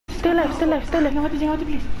Stay alive. Jangan mati,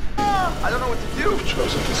 please. I don't know what to do. I've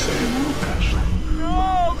chosen to say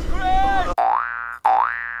No, Chris!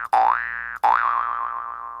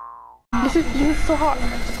 This is so hot.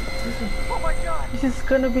 Oh my god! This is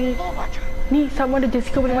gonna be... Oh my god! Ni sama ada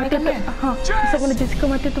Jessica boleh mati tak? Sama ada Jessica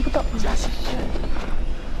mati tu betul.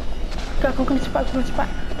 Kak, kau kena cepat,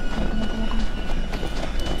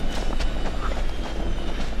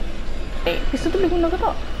 pistol tu boleh guna ke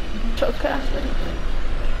tak? Shortcut lah.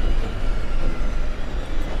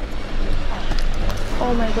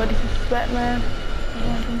 Oh my god, this is bad, man.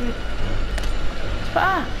 Cepat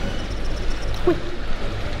ah. Wih.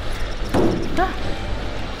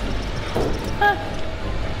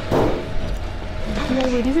 No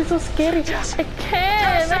way, this is so scary.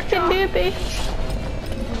 I can do this.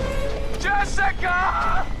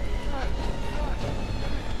 Jessica!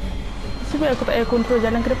 Sebab aku tak payah kontrol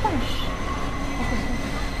jalan ke depan.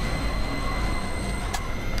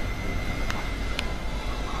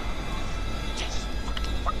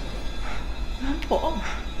 Nampak oh.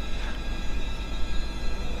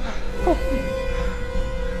 Oh.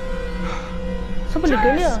 Siapa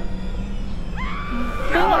legal dia?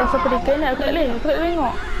 Tengok siapa legal ni. Aku tak boleh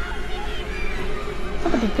tengok.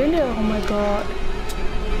 Siapa legal dia? Oh my god.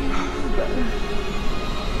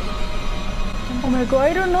 Oh my god,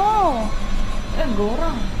 I don't know.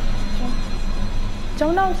 Gorang.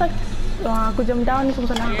 Jump down sakit. Aku jump down ni semua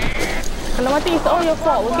senang. Kalau mati it's all your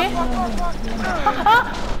fault, okay?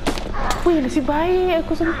 Wih, nasib baik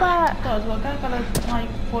aku sempat. Tak, sebab kan kalau hang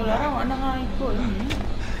ikut orang, mana hang ikut ni.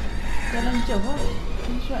 Jalan jauh lah.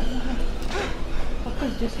 Ini suat lah.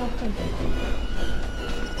 Fokus, just fokus.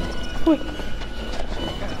 Wih.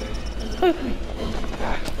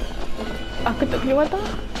 Aku tak punya mata.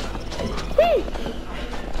 Wih.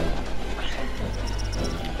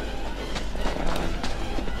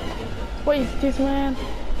 What is this, man?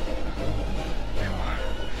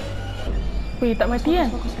 Wih, tak mati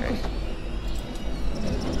kan? Fokus.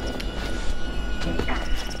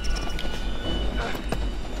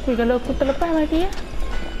 Wih, kalau aku terlepas mati ya?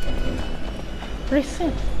 Risk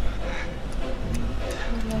kan?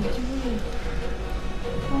 Laju je.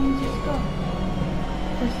 Jessica.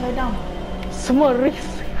 Just lie down. Semua risk.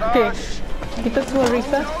 Okay. Kita semua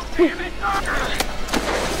risk lah.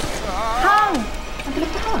 Hang! Nanti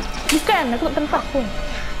lepas lah. Bukan, aku tak terlepas pun.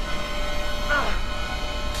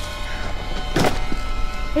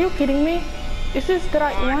 Are you kidding me? Is this the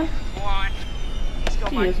right one?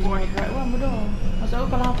 Ya, semua right one bodoh. Maksud aku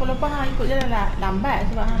kalau hang lepas hang ikut jalan lah lambat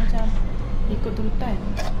sebab hang macam ikut turutan.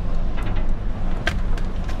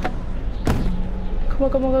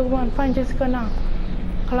 Come on. Find Jessica now.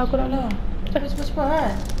 Kalau aku nak lah.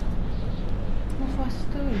 Cepat. Move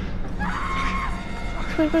faster.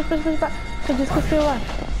 Cepat. Jessica still alive.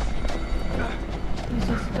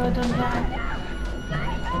 Jessica, don't run.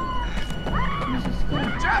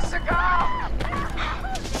 Jessica!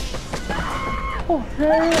 Oh,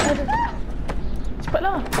 ada.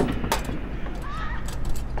 Cepatlah.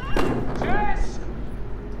 Jess!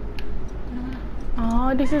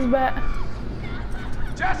 Oh, this is bad.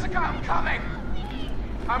 Jessica, I'm coming!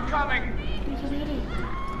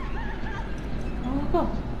 Apa?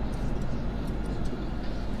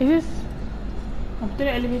 Is this... Betul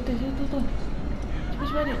tak elevator situ tu?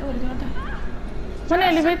 Cepat balik. Oh, dekat atas. Mana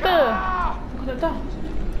elevator? Aku tak tahu.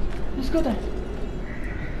 Let's go tak?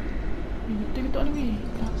 Betul ke tak ni?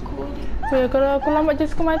 Takut ni. Weh, kalau aku lambat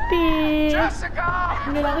Jessica mati. Jessica!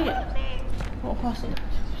 Boleh lari tak? Bawa fast tak?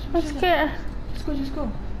 I'm scared. Just go.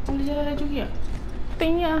 Boleh jalan laju lagi tak?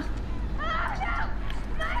 Tengok.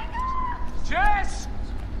 Jess!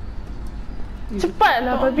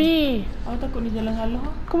 Cepatlah, babi. Aku takut ni jalan salah.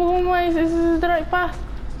 Come on. This is the right path.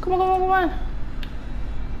 Come on.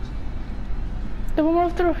 The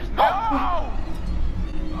moment through. No!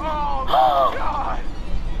 Oh, God!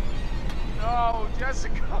 No,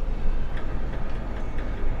 Jessica!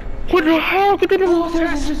 What the hell? Kita dah... Wah!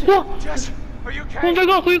 Jess, are you Oh okay?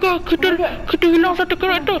 my god, kita hilang satu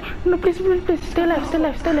karakter. No, please. Stay alive.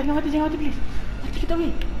 Jangan mati please. Mati kita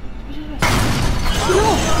weh.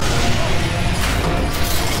 No!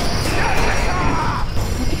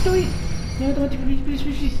 Mati kita weh. Jangan mati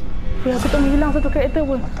please. Weh, aku tak mau hilang satu karakter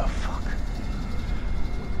pun. What the fuck?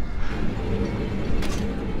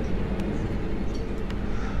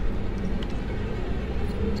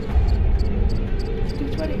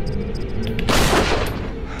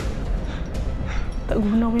 Tak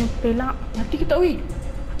guna punya pelak. Mati ke tak weh?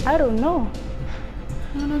 I don't know.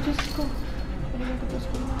 No, just go. Boleh aku terus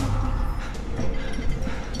keluar.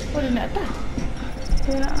 Oh, dia nak atas?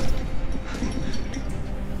 Dia nak...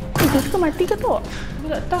 Jessica mati ke tak? Aku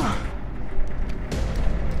tak tahu.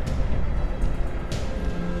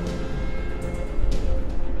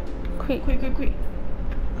 Quick. Quick.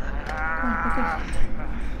 Come on, focus.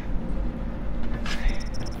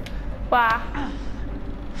 Wah.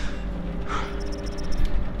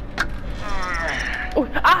 Oh,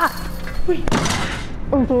 ah! Wait.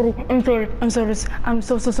 I'm sorry. I'm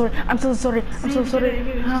so sorry. Just do it.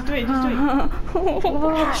 Oh,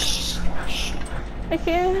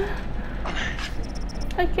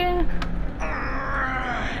 I can't.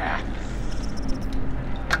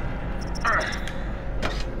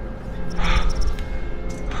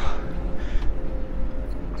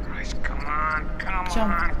 Christ, come on.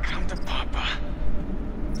 Jump. Come to Papa.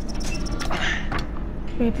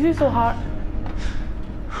 Wait, this is so hard.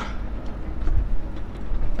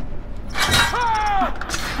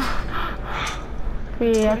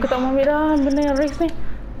 Weh, aku tak mau ambil dah benda yang race ni.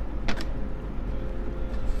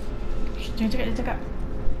 Jangan cakap.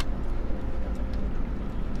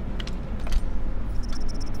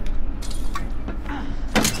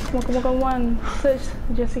 Come on. Search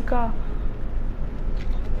Jessica.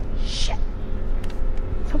 Shit.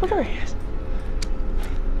 Siapa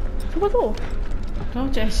tu? Kau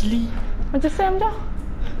macam Ashley. Macam Sam je.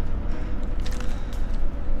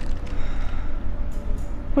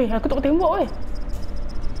 Weh, aku tak tembok weh.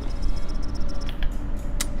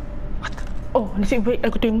 Oh, nasib baik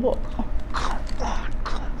aku tembok. Oh.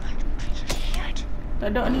 Come on, you piece of shit.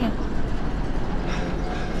 Tak ada ni kan?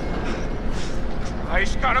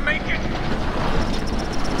 Christ, gotta make it.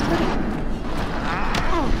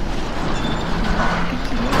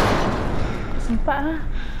 Sempat lah.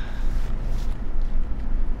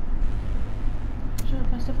 Sure,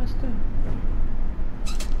 faster.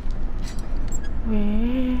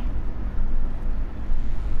 Weh.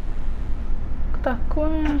 Aku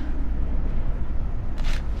takut lah.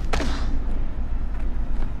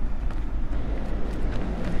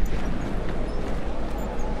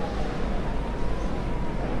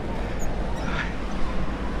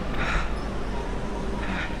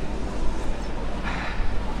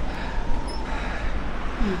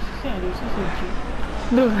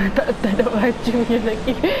 Duh, tak ada bajunya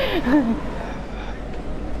lagi.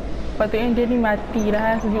 Patutnya dia ni mati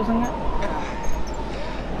dah, sejuk sangat.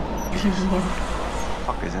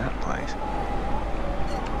 Fuck is that place?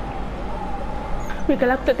 Weh,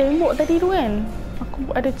 kalau aku tak tembok tadi tu kan,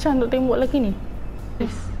 aku ada chance untuk tembok lagi ni.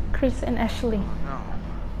 Chris and Ashley. No.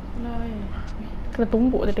 Lah, Kena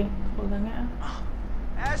tumbuk tadi. Kau sangat ah.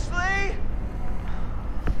 Ashley!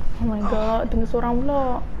 Oh my god, dengar seorang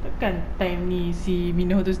pula. Takkan time ni si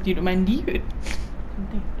Minho tu duduk mandi kot.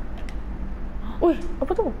 Penting. Weh,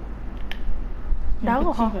 apa tu? Darah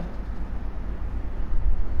Yang kecil ha? ke?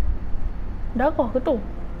 Darah ke tu?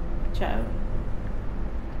 Pecah.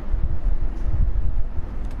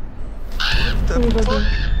 The fuck?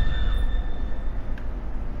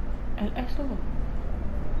 LS tu apa?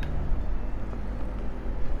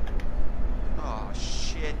 Oh,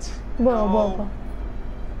 shit. Apa?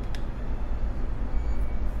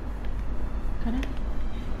 Kanan?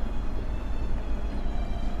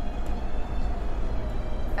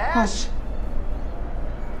 Ash!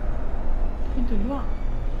 Pintu luar.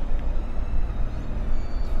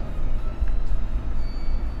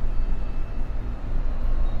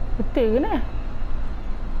 Betul ke ni?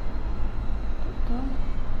 Tak tahu.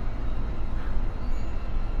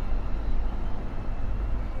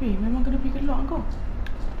 Memang kena pergi keluar kau.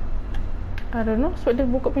 I don't know, sebab dia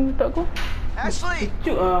buka pintu tak aku. Ashley!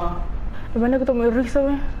 Cuk ah. Di mana aku tak mau risk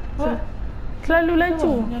weh. What? Selalu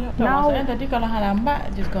laju. Tak, maksudnya tadi kalau hang lambat,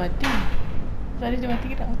 just kau hati. Tadi je mati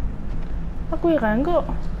kita. Aku heran kok.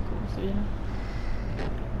 Kau masuk je lah.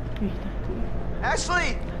 Takut.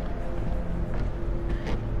 Ashley!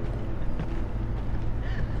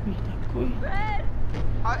 Takut. Fred,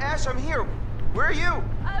 Ash, I'm here. Where are you?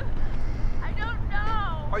 I don't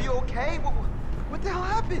know. Are you okay? What the hell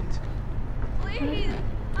happened? Please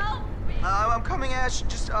help me. I'm coming, Ash.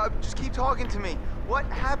 Just keep talking to me. What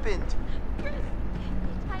happened? Chris,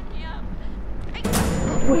 tie me up.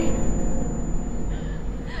 Weh.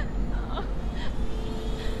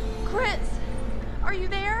 Chris, are you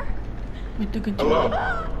there? Itu kejut. Hello,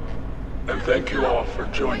 and thank you all for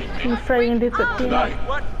joining me. Ni Fry yang dia tak Tonight,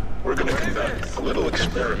 we're going to conduct a little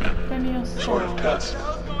experiment, Kan yang sort of test.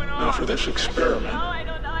 Now, for this experiment, I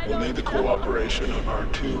don't know. we'll need the cooperation of our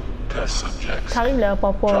two test subjects. carilah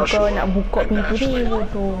apa-apa kau nak buka pintu ni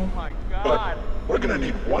tu. But we're going to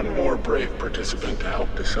need one more brave participant to help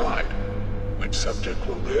decide which subject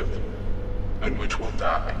will live and which will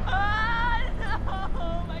die. No.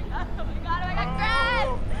 Oh my god.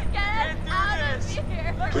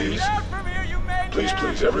 Chris, get us out of here. Please,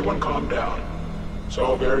 please, everyone calm down. It's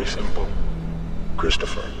all very simple.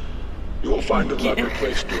 Christopher, You will find a lever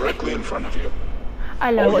placed directly in front of you.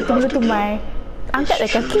 Alah, All you waktu have benda to tu do mai. Angkat dah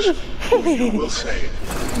is kaki. choose who you will save.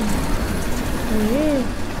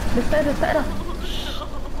 Dah start dah.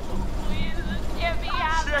 Please, this can't be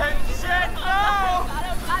happening. Shit, no!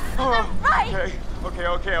 Oh, right.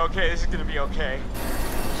 Okay. This is gonna be okay.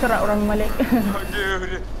 Syarat orang Malik. Oh,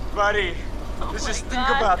 dude, buddy. Let's just think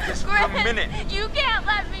about this for a minute. You can't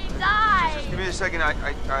let me die. Just give me a second. I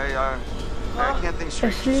can't think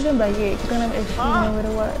straight. Ashley kan baik. Kita nama Ashley no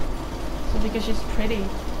matter what. So because she's pretty.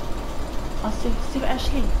 I'll save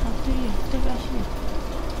Ashley. After you. Save Ashley.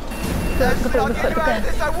 I'll get you out of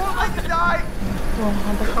this. I won't let you die. Wah,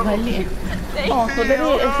 hantar kat balik. Oh, so tadi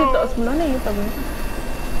Ashley tak sebelah ni. Tak boleh.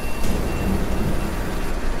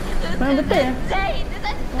 Memang betul ya? Insane. This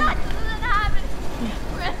isn't happening.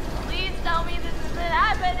 Chris, please tell me this isn't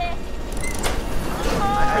happening.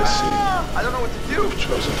 I see. I don't know what to do. You've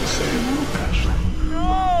chosen to save Ashley.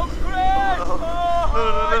 No, Chris!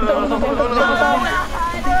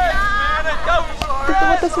 Tutup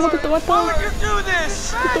mata semua, tutup mata. Why would you do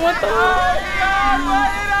this? Tutup mata. Oh God, why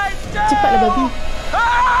did I die? Cepatlah babi.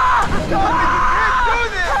 Stop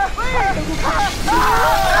it! You can't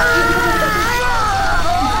do this! Please!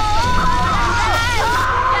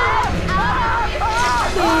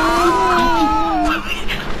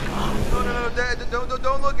 No,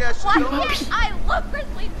 don't look, Ashley. Why Don't look. can't I look? Chris,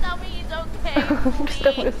 please tell me he's okay.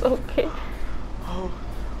 Stop, Please. it's okay.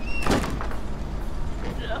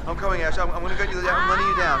 I'm coming, Ash. I'm gonna get you down. I'm letting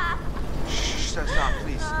you down. Shh, stop,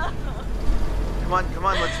 please. Come on.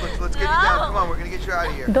 Let's get you down. Come on, we're gonna get you out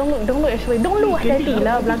of here. Don't look Ashley. Don't look hati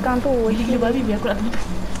lah belakang tu. Gila babi biar aku nak tembus.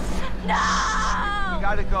 No! You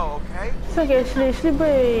gotta go, okay? It's okay Ashley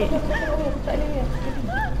baik.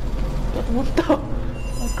 Tak termuntah. Oh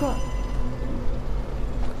my god.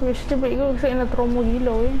 Ashley baik ke? Saya nak trauma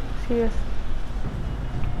gila Serius.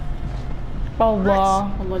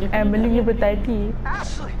 Allah. Emily ni bertati.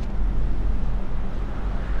 Ashley.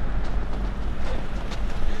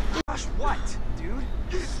 Gosh, what, dude?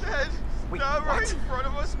 He said, not right in front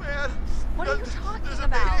of us, man. What are you talking There's a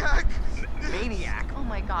about? maniac. Oh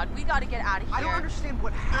my god, we gotta get out of here. I don't understand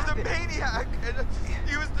what happened. There's a maniac, and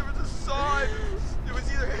there was a sign. It was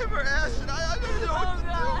either him or Ash, and I don't know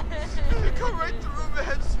what to do. It come right through,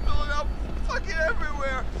 man, spilling out fucking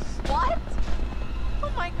everywhere. What? Oh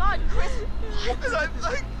my god, Chris. And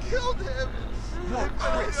I killed him.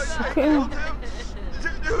 I killed him.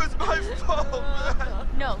 It was my fault, man.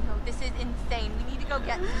 No, this is insane. We need to go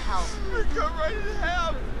get some help. We cut right in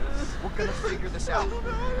half. We're gonna figure this out.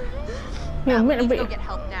 Yeah, We need to baik. go get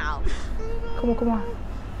help now. Come on.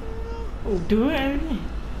 Oh, do it everything.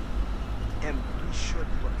 And we should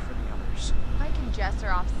look for the others. Mike and Jess are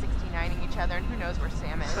off 69ing each other, and who knows where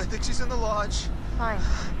Sam I is. think she's in the lodge.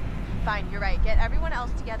 Fine, you're right. Get everyone else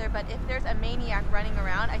together, but if there's a maniac running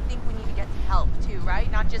around, I think we need to get some help too, right?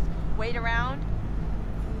 Not just wait around.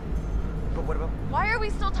 But what about? Why are we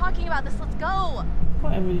still talking about this? Let's go!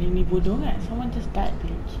 Kok Emily ni bodoh kan? Someone just died,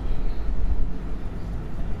 bitch.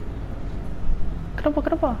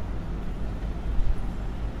 Kenapa?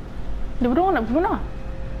 Dia berdua nak pergi mana?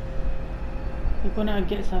 Dia pun nak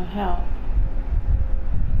get some help.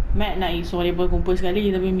 Matt nak suruh mereka kumpul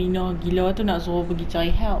sekali, tapi Mina gila tu nak suruh pergi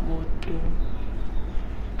cari help. Bodoh.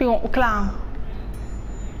 Tengok kelang.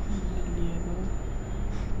 Dia tu.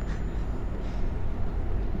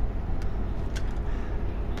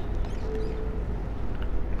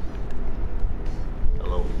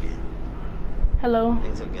 Hello again. Hello.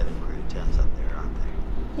 Things are getting pretty tense up there, aren't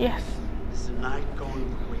they? Yes. Is the night going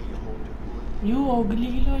the way you hoped it would?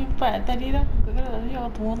 You gila empat tadi dah. Kadang-kadang dia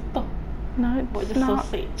orang termuntah. No, Buat it's je not.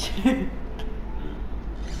 sausage.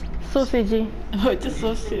 Sausage. Buat je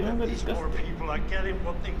sausage. Memang These disgusting. poor people are getting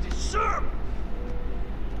what they deserve.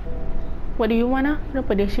 What do you want ah?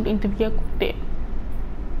 Kenapa dia should interview aku? Tak.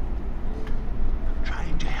 I'm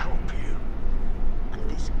trying to help you. And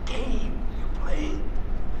this game you're playing,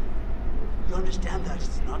 you understand that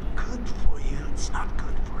it's not good for you. It's not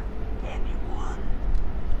good for anyone.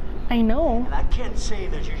 I know. And I can't say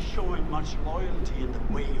that you're showing much loyalty in the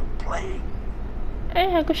way you're playing.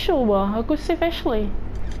 Aku sure bah. Aku save Ashley.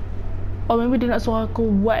 Or maybe dia nak suruh aku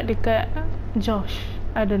buat dekat Josh.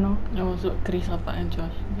 I don't know. Yang masuk Chris rapat dengan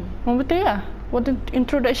Josh. Oh betul ya? What the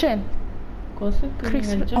introduction? Kau rasa Chris.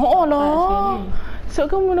 dengan Josh Oh rapat lah. sekali. So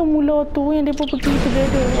kan mula-mula tu yang dia pun pergi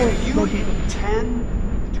together. Do Oh, you babi. intend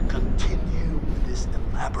to continue with this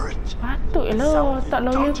elaborate, Patutlah tak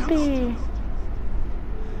loyalty.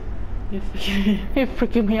 Dia fikir. You're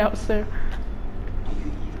freaking me out, sir. do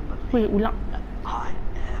you even believe Wait, ulang. that I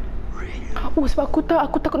am real? Oh, sebab aku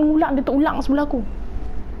takut ulang. Dia tak ulang sebelah aku.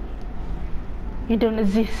 You don't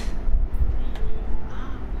exist.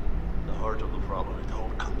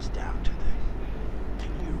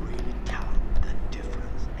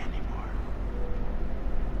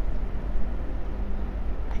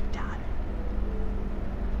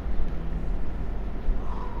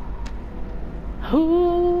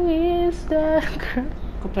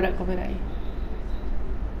 Copyright.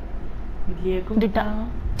 Bila aku Do not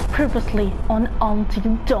purposely on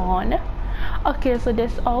until dawn. Okay, so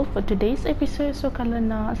that's all for today's episode. So kalau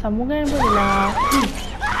nak sambungan bolehlah.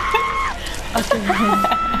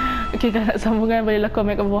 Okay, kalau nak sambungan bolehlah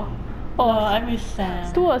komen kat bawah. Oh, I miss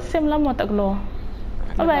Sam. Tu Sam lama tak keluar.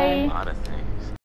 Bye bye. A lot of things.